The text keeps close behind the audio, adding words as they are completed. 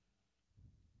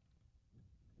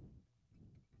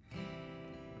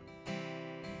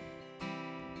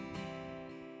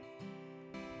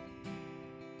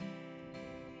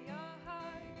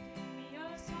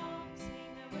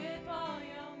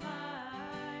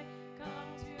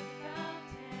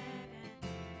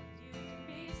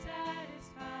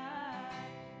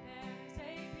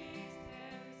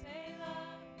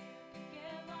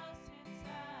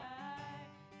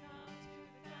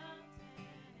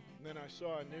then I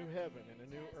saw a new heaven and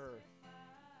a new earth.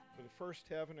 For the first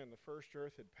heaven and the first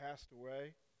earth had passed away,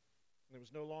 and there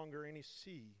was no longer any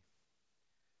sea.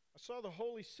 I saw the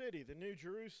holy city, the new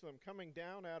Jerusalem, coming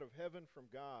down out of heaven from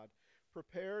God,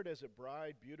 prepared as a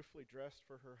bride beautifully dressed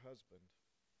for her husband.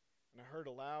 And I heard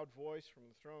a loud voice from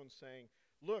the throne saying,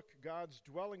 "Look, God's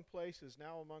dwelling place is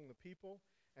now among the people,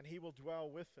 and he will dwell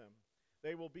with them.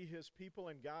 They will be his people,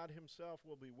 and God himself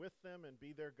will be with them and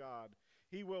be their God.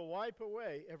 He will wipe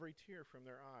away every tear from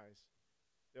their eyes.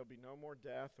 There'll be no more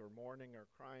death or mourning or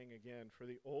crying again, for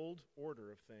the old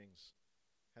order of things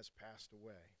has passed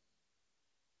away."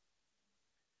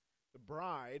 The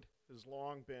bride has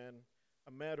long been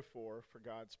a metaphor for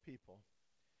God's people.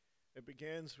 It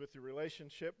begins with the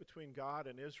relationship between God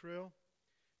and Israel.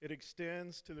 It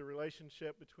extends to the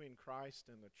relationship between Christ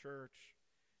and the church.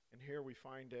 And here we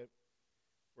find it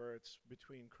where it's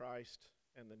between Christ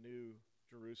and the new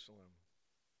Jerusalem.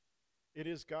 It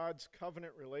is God's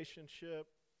covenant relationship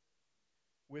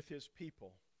with his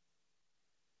people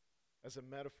as a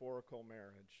metaphorical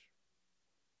marriage.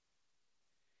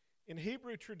 In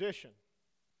Hebrew tradition,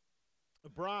 a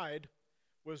bride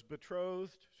was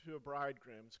betrothed to a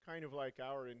bridegroom. It's kind of like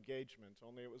our engagement,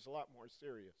 only it was a lot more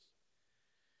serious.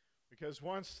 Because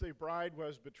once the bride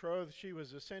was betrothed, she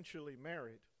was essentially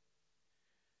married.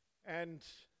 And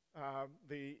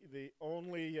the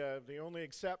only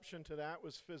exception to that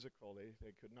was physical.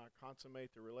 They could not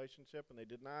consummate the relationship, and they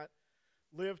did not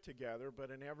live together,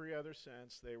 but in every other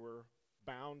sense, they were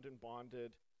bound and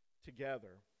bonded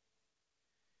together.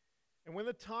 And when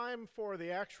the time for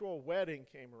the actual wedding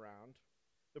came around,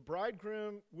 the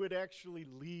bridegroom would actually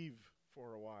leave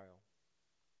for a while.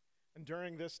 And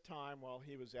during this time, while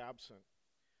he was absent,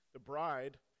 the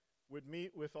bride would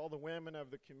meet with all the women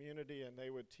of the community, and they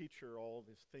would teach her all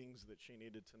these things that she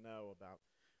needed to know about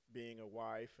being a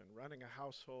wife and running a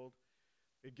household.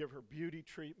 They'd give her beauty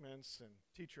treatments and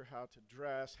teach her how to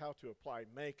dress, how to apply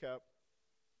makeup.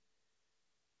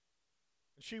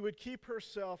 And she would keep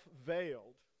herself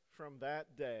veiled from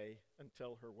that day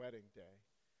until her wedding day,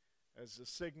 as a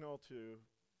signal to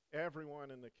everyone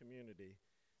in the community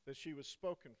that she was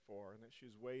spoken for and that she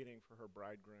was waiting for her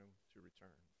bridegroom to return.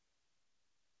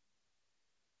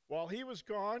 While he was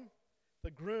gone,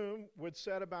 the groom would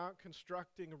set about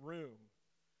constructing a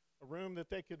room that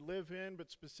they could live in, but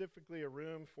specifically a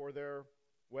room for their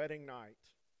wedding night,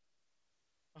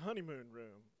 a honeymoon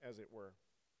room, as it were.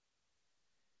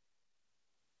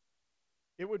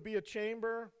 It would be a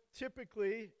chamber,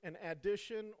 typically an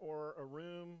addition or a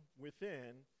room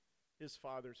within his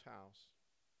Father's house.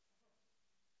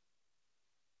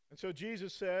 And so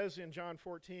Jesus says in John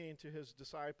 14 to his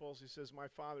disciples, he says, "My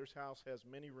Father's house has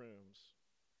many rooms.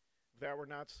 If that were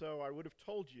not so, I would have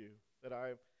told you that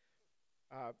I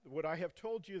have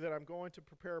told you that I'm going to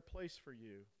prepare a place for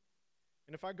you.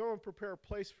 And if I go and prepare a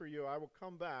place for you, I will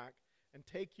come back and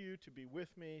take you to be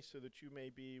with me so that you may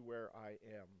be where I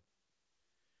am."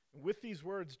 And with these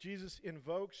words, Jesus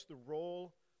invokes the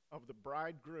role of the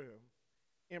bridegroom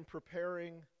in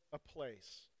preparing a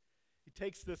place. He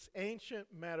takes this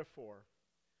ancient metaphor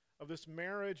of this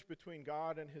marriage between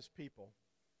God and his people,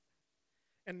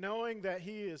 and knowing that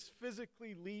he is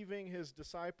physically leaving his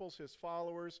disciples, his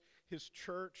followers, his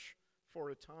church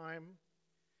for a time,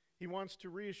 he wants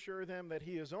to reassure them that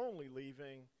he is only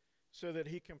leaving so that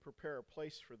he can prepare a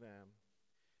place for them.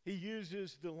 He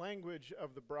uses the language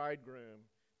of the bridegroom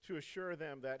to assure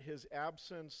them that his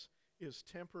absence is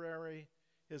temporary,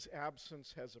 his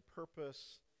absence has a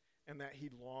purpose, and that he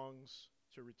longs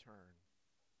to return.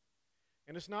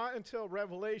 And it's not until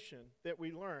Revelation that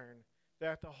we learn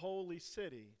that the holy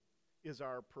city is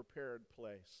our prepared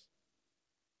place.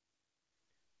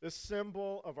 This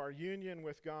symbol of our union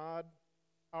with God,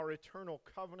 our eternal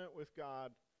covenant with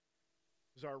God,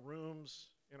 is our rooms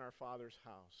in our Father's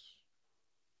house.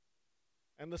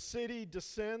 And the city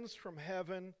descends from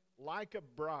heaven like a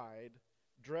bride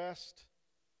dressed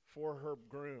for her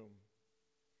groom.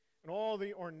 And all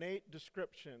the ornate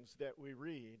descriptions that we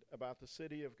read about the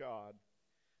city of God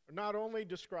are not only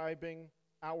describing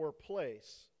our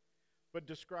place, but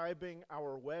describing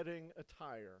our wedding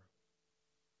attire.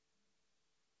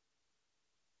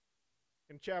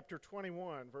 In chapter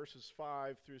 21, verses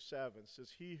 5 through 7, it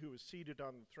says, "He who is seated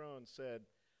on the throne said,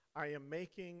 'I am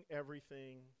making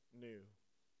everything new.'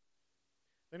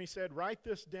 Then he said, 'Write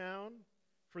this down,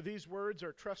 for these words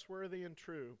are trustworthy and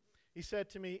true.' He said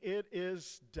to me, 'It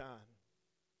is done.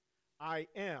 I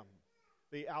am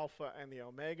the Alpha and the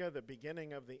Omega, the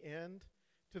beginning of the end.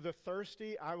 To the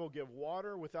thirsty I will give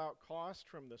water without cost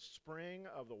from the spring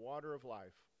of the water of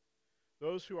life.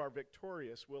 Those who are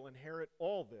victorious will inherit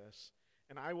all this,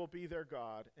 and I will be their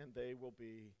God, and they will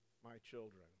be my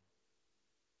children.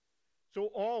 So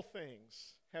all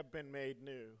things have been made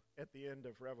new at the end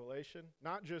of Revelation,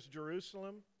 not just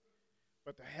Jerusalem,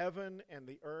 but the heaven and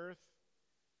the earth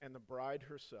and the bride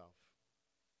herself,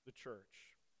 the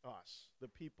church, us, the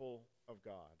people of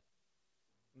God.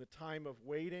 And the time of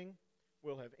waiting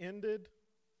will have ended,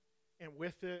 and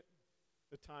with it,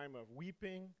 the time of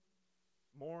weeping,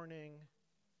 mourning,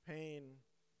 pain,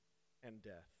 and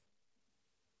death.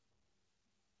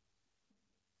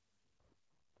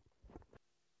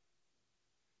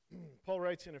 Paul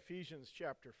writes in Ephesians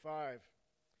chapter 5,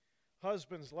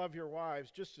 "Husbands, love your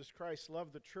wives, just as Christ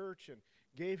loved the church and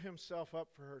gave himself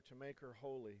up for her to make her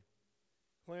holy,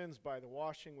 cleansed by the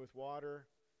washing with water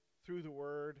through the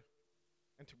word,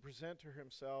 and to present her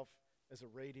himself as a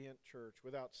radiant church,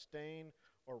 without stain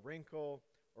or wrinkle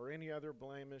or any other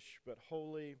blemish, but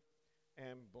holy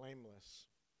and blameless."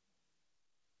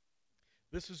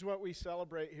 This is what we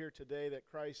celebrate here today, that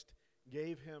Christ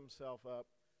gave himself up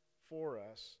for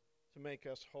us to make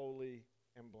us holy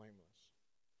and blameless.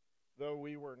 Though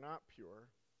we were not pure,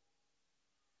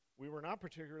 we were not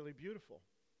particularly beautiful,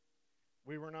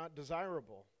 we were not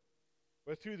desirable,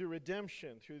 but through the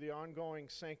redemption, through the ongoing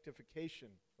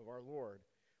sanctification of our Lord,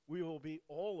 we will be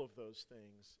all of those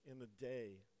things in the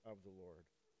day of the Lord.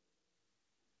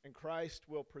 And Christ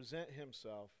will present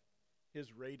himself,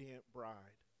 his radiant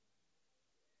bride.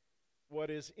 What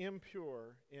is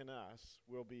impure in us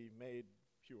will be made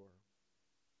pure.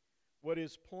 What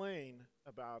is plain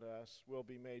about us will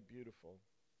be made beautiful.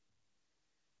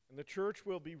 And the church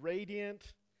will be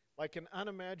radiant like an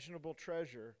unimaginable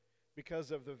treasure because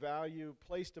of the value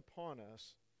placed upon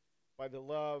us by the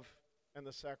love and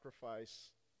the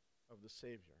sacrifice of the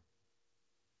Savior.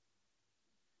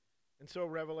 And so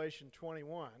Revelation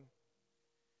 21,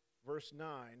 verse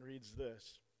 9 reads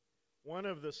this: "One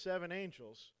of the 7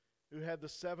 angels who had the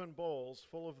 7 bowls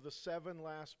full of the 7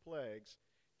 last plagues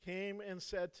came and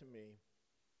said to me,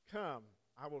 'Come,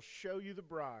 I will show you the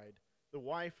bride, the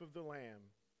wife of the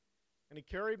Lamb.' And he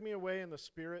carried me away in the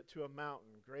Spirit to a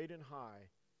mountain great and high,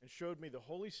 and showed me the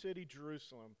holy city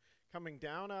Jerusalem, coming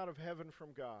down out of heaven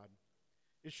from God.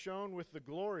 It shone with the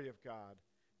glory of God,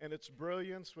 and its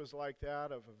brilliance was like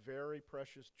that of a very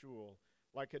precious jewel,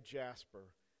 like a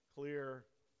jasper, clear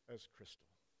as crystal."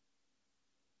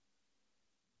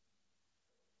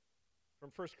 From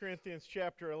 1 Corinthians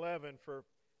chapter 11, "For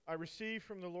I received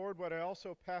from the Lord what I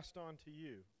also passed on to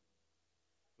you.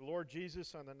 The Lord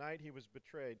Jesus, on the night he was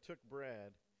betrayed, took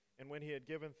bread, and when he had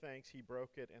given thanks, he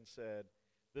broke it and said,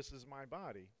 'This is my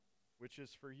body, which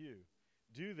is for you.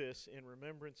 Do this in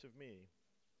remembrance of me.'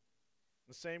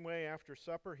 The same way, after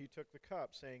supper, he took the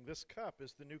cup, saying, 'This cup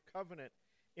is the new covenant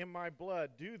in my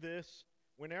blood. Do this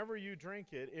whenever you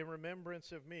drink it in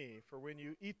remembrance of me. For when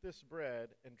you eat this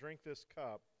bread and drink this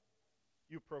cup,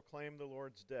 you proclaim the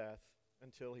Lord's death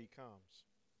until he comes.'"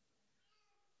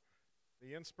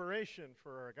 The inspiration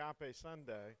for Agape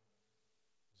Sunday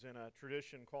is in a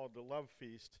tradition called the Love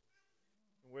Feast,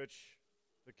 in which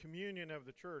the communion of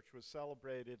the church was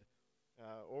celebrated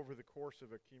over the course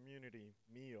of a community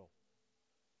meal.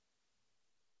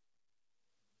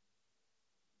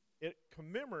 It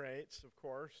commemorates, of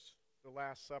course, the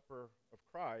Last Supper of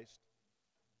Christ,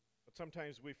 but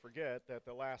sometimes we forget that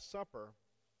the Last Supper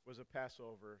was a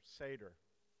Passover Seder.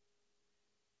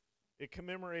 It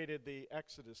commemorated the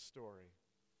Exodus story.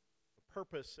 The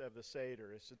purpose of the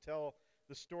Seder is to tell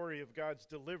the story of God's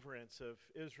deliverance of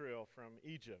Israel from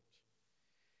Egypt.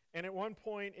 And at one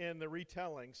point in the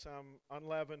retelling, some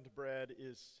unleavened bread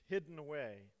is hidden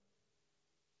away.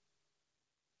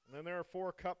 And then there are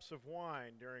 4 cups of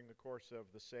wine during the course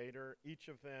of the Seder, each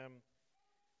of them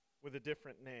with a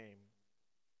different name.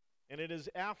 And it is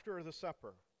after the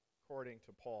supper, according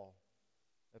to Paul,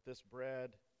 that this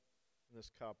bread and this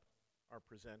cup are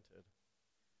presented.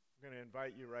 I'm going to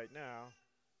invite you right now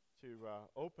to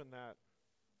open that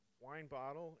wine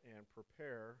bottle and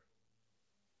prepare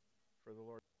for the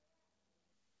Lord.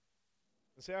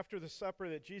 It's after the supper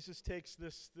that Jesus takes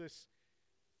this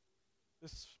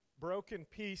broken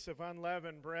piece of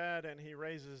unleavened bread and he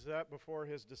raises it up before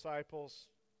his disciples.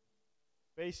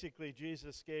 Basically,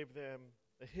 Jesus gave them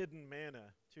the hidden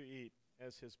manna to eat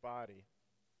as his body.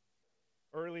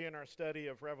 Early in our study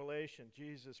of Revelation,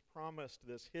 Jesus promised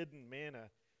this hidden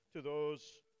manna to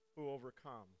those who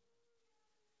overcome.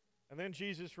 And then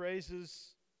Jesus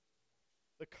raises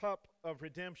the cup of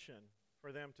redemption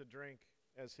for them to drink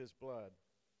as his blood.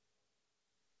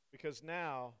 Because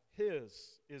now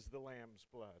his is the Lamb's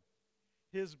blood.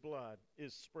 His blood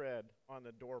is spread on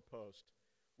the doorpost,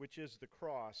 which is the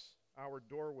cross, our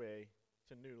doorway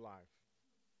to new life.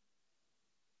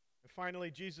 And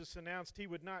finally, Jesus announced he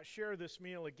would not share this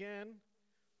meal again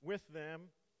with them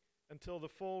until the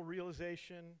full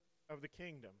realization of the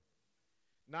kingdom.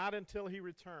 Not until he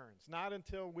returns. Not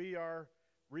until we are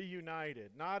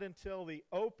reunited. Not until the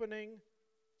opening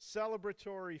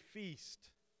celebratory feast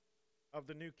of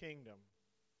the new kingdom.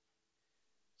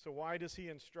 So why does he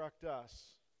instruct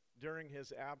us during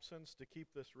his absence to keep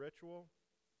this ritual?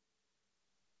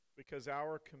 Because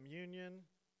our communion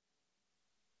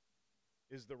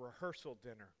is the rehearsal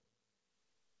dinner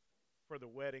for the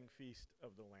wedding feast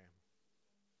of the Lamb.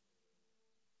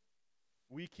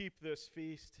 We keep this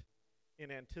feast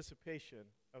in anticipation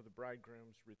of the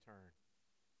bridegroom's return.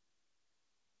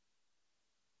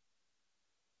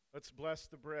 Let's bless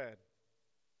the bread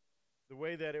the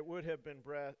way that it would have been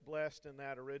blessed in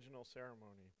that original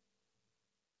ceremony.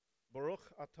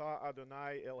 Baruch atah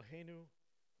Adonai Eloheinu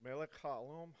melech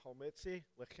ha'olam ha'ometzi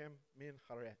lechem min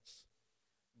haaretz.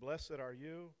 Blessed are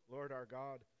you, Lord our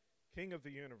God, King of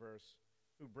the universe,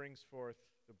 who brings forth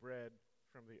the bread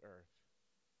from the earth.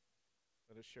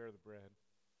 Let us share the bread.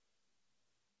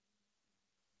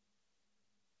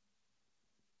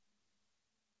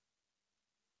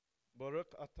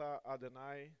 Baruch atah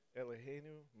Adonai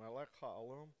Eloheinu melech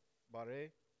ha'olam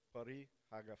barei pari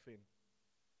hagafin.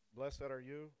 Blessed are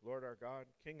you, Lord our God,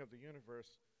 King of the universe,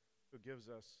 who gives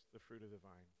us the fruit of the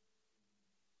vine.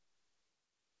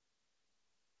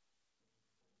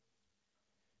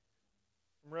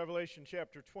 From Revelation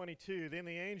chapter 22, then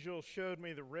the angel showed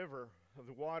me the river of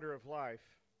the water of life,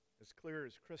 as clear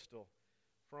as crystal,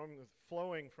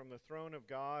 flowing from the throne of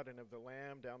God and of the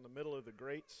Lamb down the middle of the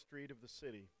great street of the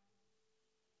city.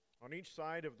 On each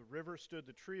side of the river stood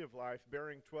the tree of life,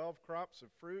 bearing 12 crops of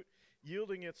fruit,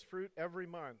 yielding its fruit every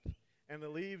month, and the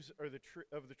leaves of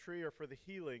the tree are for the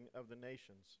healing of the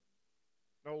nations.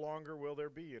 No longer will there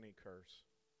be any curse.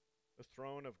 The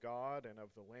throne of God and of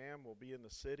the Lamb will be in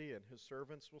the city, and his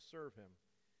servants will serve him.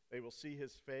 They will see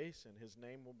his face, and his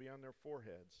name will be on their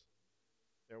foreheads.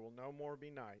 There will no more be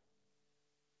night.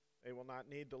 They will not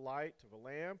need the light of a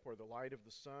lamp or the light of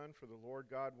the sun, for the Lord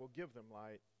God will give them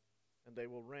light, and they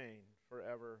will reign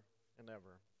forever and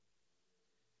ever.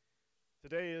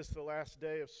 Today is the last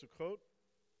day of Sukkot.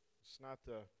 It's not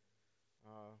the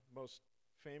most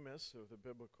famous of the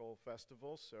biblical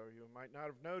festivals, so you might not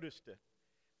have noticed it.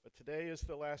 But today is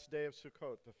the last day of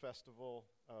Sukkot, the festival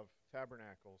of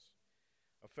tabernacles,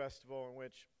 a festival in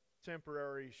which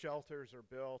temporary shelters are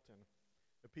built and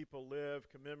the people live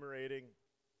commemorating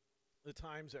the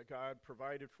times that God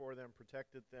provided for them,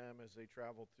 protected them as they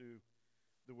traveled through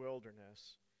the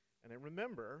wilderness. And then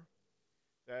remember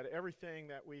that everything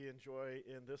that we enjoy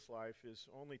in this life is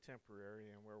only temporary,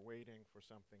 and we're waiting for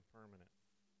something permanent.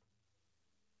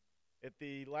 At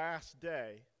the last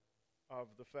day of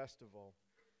the festival,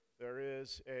 there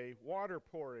is a water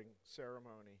pouring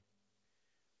ceremony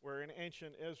where in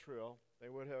ancient Israel they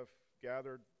would have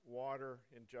gathered water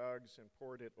in jugs and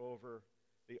poured it over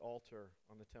the altar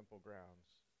on the temple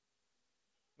grounds.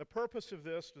 The purpose of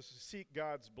this was to seek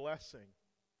God's blessing,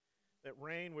 that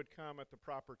rain would come at the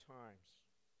proper times.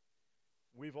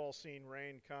 We've all seen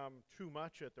rain come too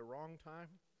much at the wrong time.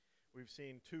 We've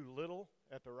seen too little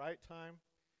at the right time.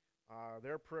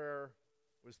 Their prayer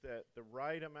was that the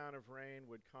right amount of rain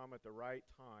would come at the right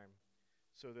time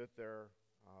so that their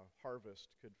harvest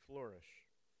could flourish.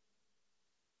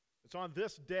 It's on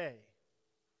this day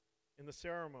in the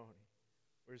ceremony,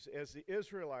 as the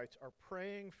Israelites are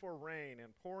praying for rain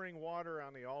and pouring water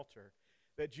on the altar,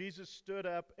 that Jesus stood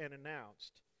up and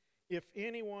announced, "If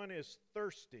anyone is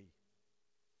thirsty,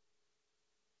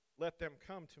 let them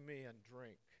come to me and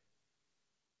drink.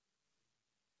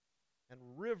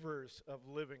 And rivers of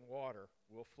living water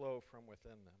will flow from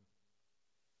within them."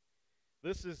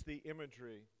 This is the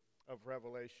imagery of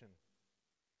Revelation,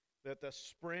 that the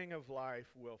spring of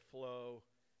life will flow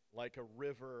like a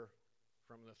river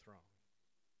from the throne.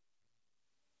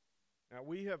 Now,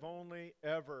 we have only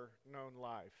ever known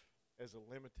life as a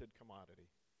limited commodity.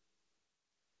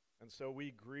 And so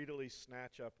we greedily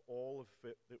snatch up all of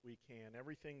it that we can,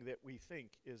 everything that we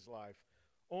think is life,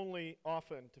 only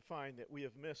often to find that we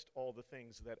have missed all the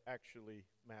things that actually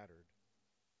mattered.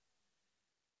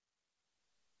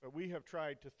 But we have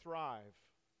tried to thrive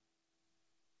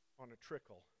on a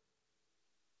trickle,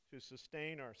 to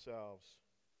sustain ourselves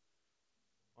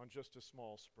on just a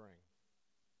small spring.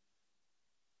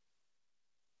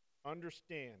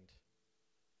 Understand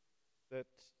that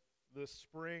the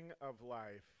spring of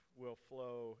life will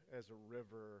flow as a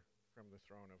river from the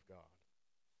throne of God.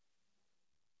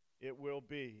 It will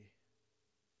be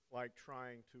like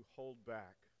trying to hold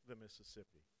back the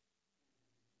Mississippi.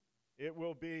 It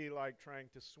will be like trying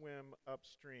to swim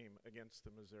upstream against the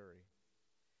Missouri.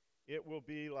 It will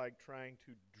be like trying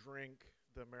to drink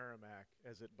the Merrimack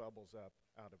as it bubbles up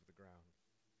out of the ground.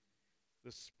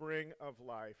 The spring of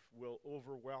life will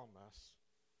overwhelm us.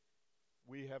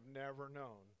 We have never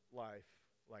known life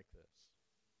like this.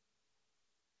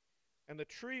 And the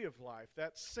tree of life,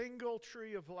 that single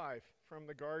tree of life from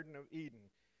the Garden of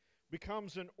Eden,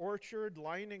 becomes an orchard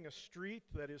lining a street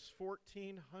that is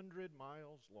 1,400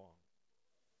 miles long.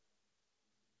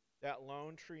 That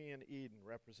lone tree in Eden,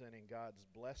 representing God's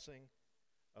blessing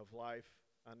of life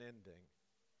unending,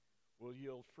 will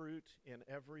yield fruit in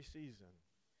every season.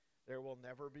 There will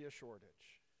never be a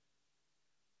shortage.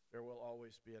 There will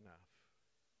always be enough.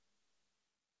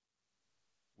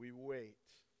 We wait.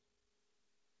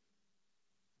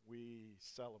 We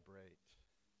celebrate.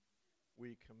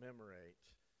 We commemorate.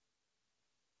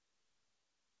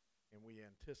 And we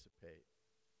anticipate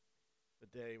the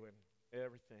day when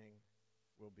everything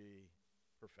will be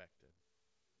perfected.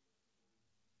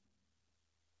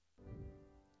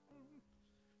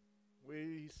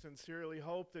 We sincerely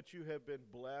hope that you have been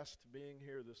blessed being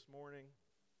here this morning.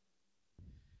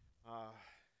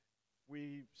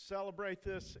 We celebrate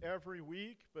this every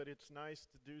week, but it's nice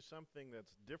to do something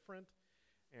that's different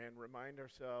and remind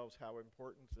ourselves how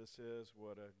important this is,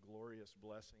 what a glorious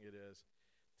blessing it is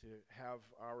to have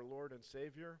our Lord and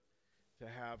Savior, to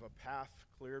have a path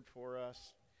cleared for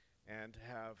us, and to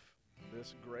have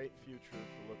this great future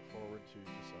to look forward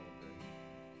to celebrate.